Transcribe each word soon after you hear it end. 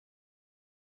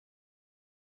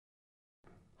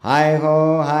Hi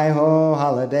ho,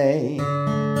 holiday,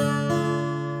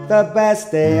 the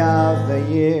best day of the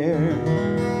year.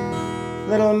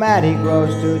 Little Mattie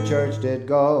Groves to church did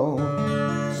go,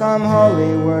 some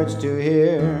holy words to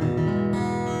hear,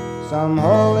 some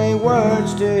holy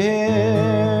words to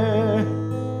hear.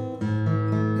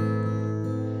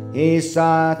 He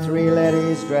saw three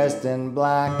ladies dressed in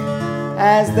black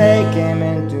as they came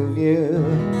into view.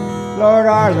 Lord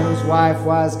Arlen's wife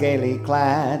was gaily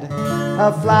clad,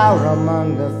 a flower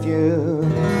among the few,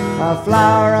 a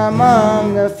flower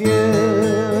among the few.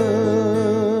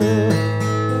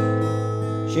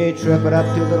 She tripped up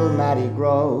to little Mattie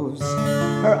Groves,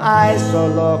 her eyes so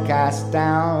low cast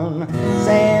down,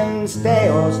 saying, "Stay,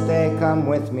 oh stay, come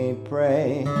with me,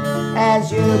 pray,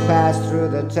 as you pass through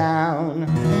the town,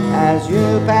 as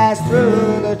you pass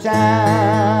through the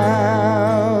town."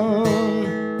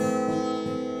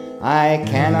 I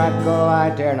cannot go,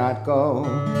 I dare not go,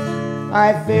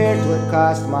 I fear 'twould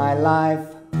cost my life,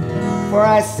 for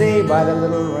I see by the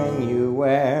little ring you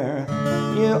wear,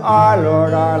 you are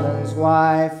Lord Arlen's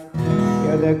wife,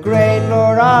 you're the great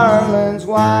Lord Arlen's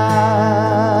wife.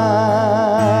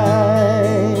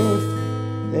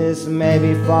 This may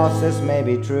be false, this may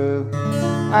be true,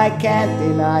 I can't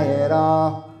deny it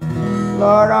all.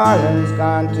 Lord Arlen's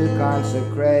gone to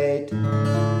consecrate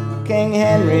King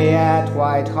Henry at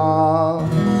Whitehall,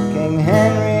 King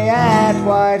Henry at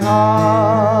Whitehall.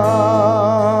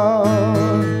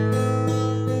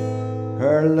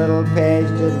 Her little page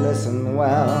did listen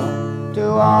well to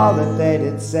all that they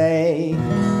did say,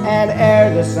 and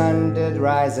ere the sun did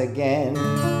rise again,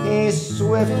 he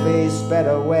swiftly sped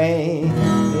away,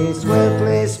 he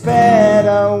swiftly sped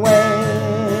away.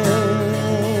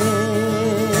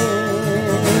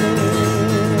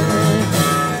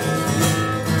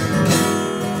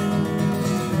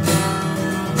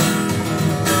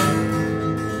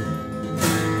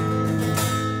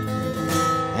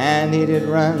 And he did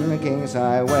run the King's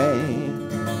Highway,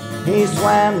 he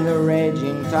swam the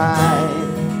raging tide,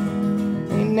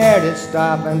 he ne'er did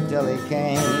stop until he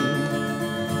came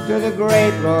to the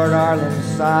great Lord Arlen's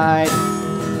side,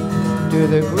 to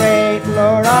the great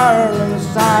Lord Arlen's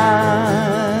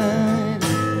side.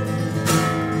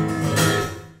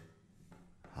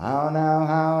 How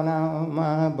now,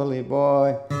 my bully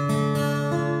boy,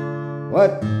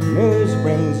 what news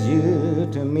brings you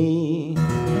to me?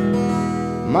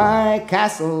 My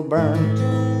castle burnt,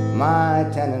 my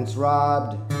tenants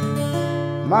robbed,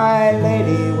 my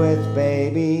lady with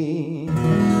baby,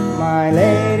 my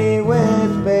lady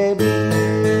with baby.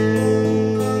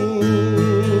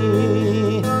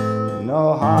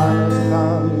 No harm has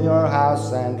come your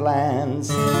house and lands,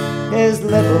 his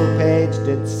little page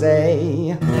did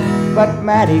say, but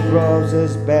Mattie Groves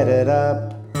is bedded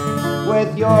up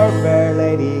with your fair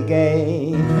lady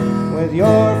gay, with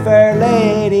your fair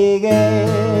lady gay.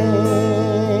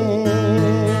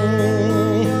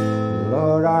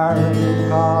 Lord Arlen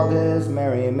called his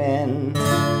merry men,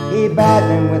 he bade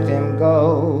them with him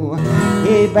go,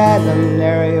 he bade them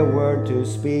nary a word to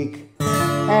speak,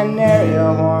 and nary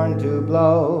a horn to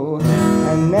blow,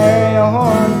 and nary a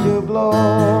horn to blow.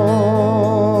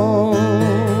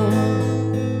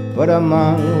 But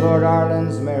among Lord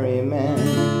Arlen's merry men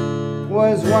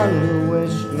was one who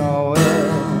wished no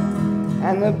ill,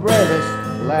 and the bravest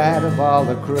lad of all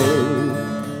the crew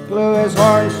blew his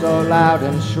horn so loud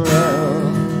and shrill,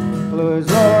 blew his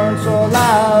horn so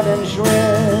loud and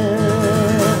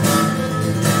shrill.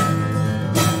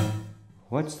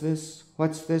 What's this,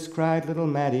 cried little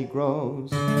Mattie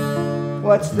Groves,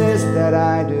 what's this that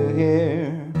I do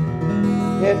hear?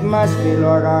 It must be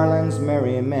Lord Arlen's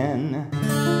merry men,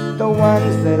 the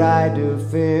ones that I do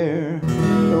fear,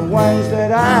 the ones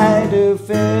that I do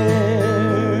fear.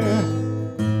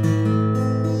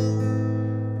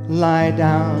 Lie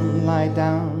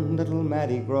down, little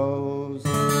Mattie Groves,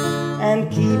 and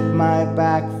keep my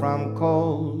back from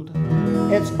cold.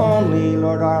 It's only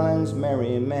Lord Arlen's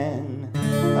merry men,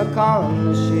 a-callin'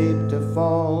 the sheep to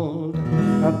fold,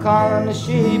 a-callin' the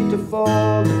sheep to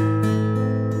fold.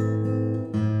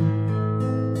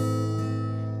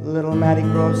 Little Mattie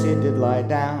Groves, he did lie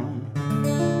down,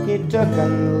 he took a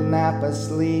little nap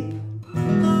asleep,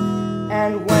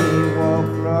 and when he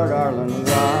woke, Lord Arlen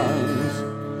was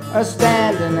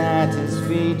a-standing at his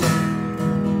feet,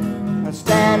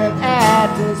 a-standing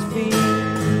at his feet.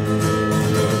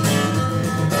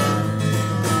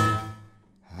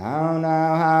 How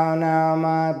now,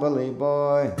 my bully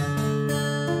boy,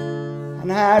 and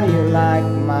how do you like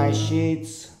my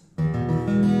sheets?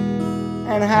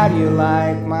 And how do you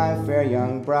like my fair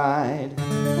young bride,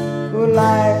 who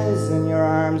lies in your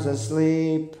arms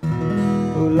asleep?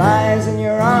 who lies in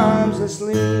your arms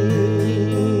asleep.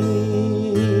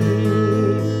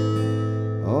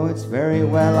 Oh, it's very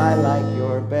well, I like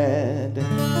your bed,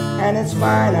 and it's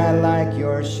fine, I like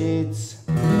your sheets,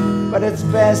 but it's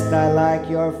best I like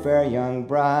your fair young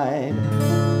bride,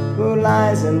 who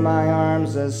lies in my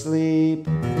arms asleep,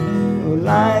 who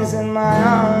lies in my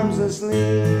arms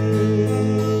asleep.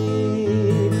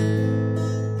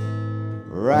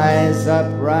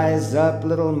 Rise up,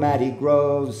 little Mattie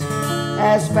Groves,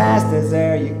 as fast as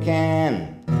e'er you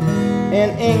can.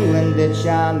 In England it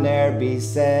shall ne'er be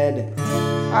said,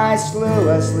 I slew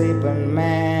a sleeping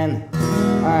man,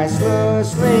 I slew a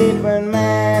sleeping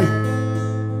man.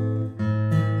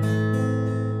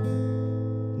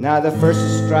 Now the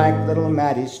first strike little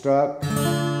Mattie struck,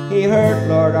 he hurt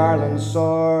Lord Arlen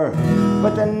sore,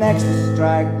 but the next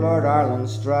strike Lord Arlen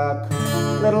struck,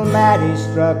 little Mattie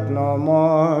struck no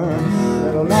more,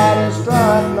 little Mattie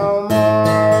struck no more.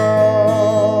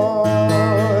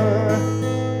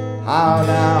 How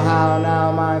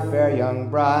now, my fair young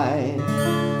bride,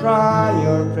 draw on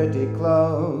your pretty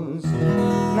clothes.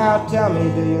 Now tell me,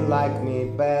 do you like me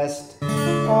best,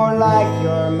 or like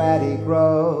your Mattie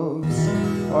Groves,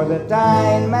 or the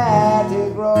dying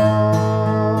Mattie Groves?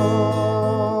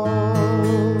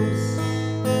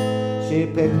 She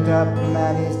picked up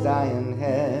Mattie's dying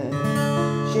head,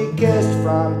 she kissed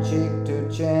from cheek to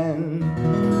chin,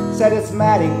 said it's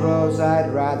Mattie Groves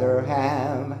I'd rather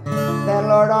have than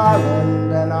Lord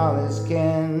Arlen and all his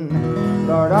kin,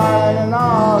 Lord Arlen and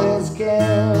all his kin.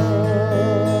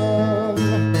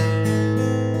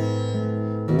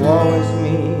 Woe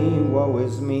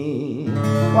is me,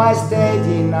 why stayed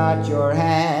ye not your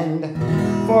hand?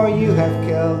 For you have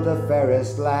killed the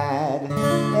fairest lad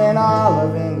in all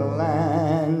of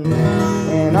England,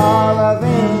 in all of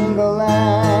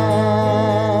England.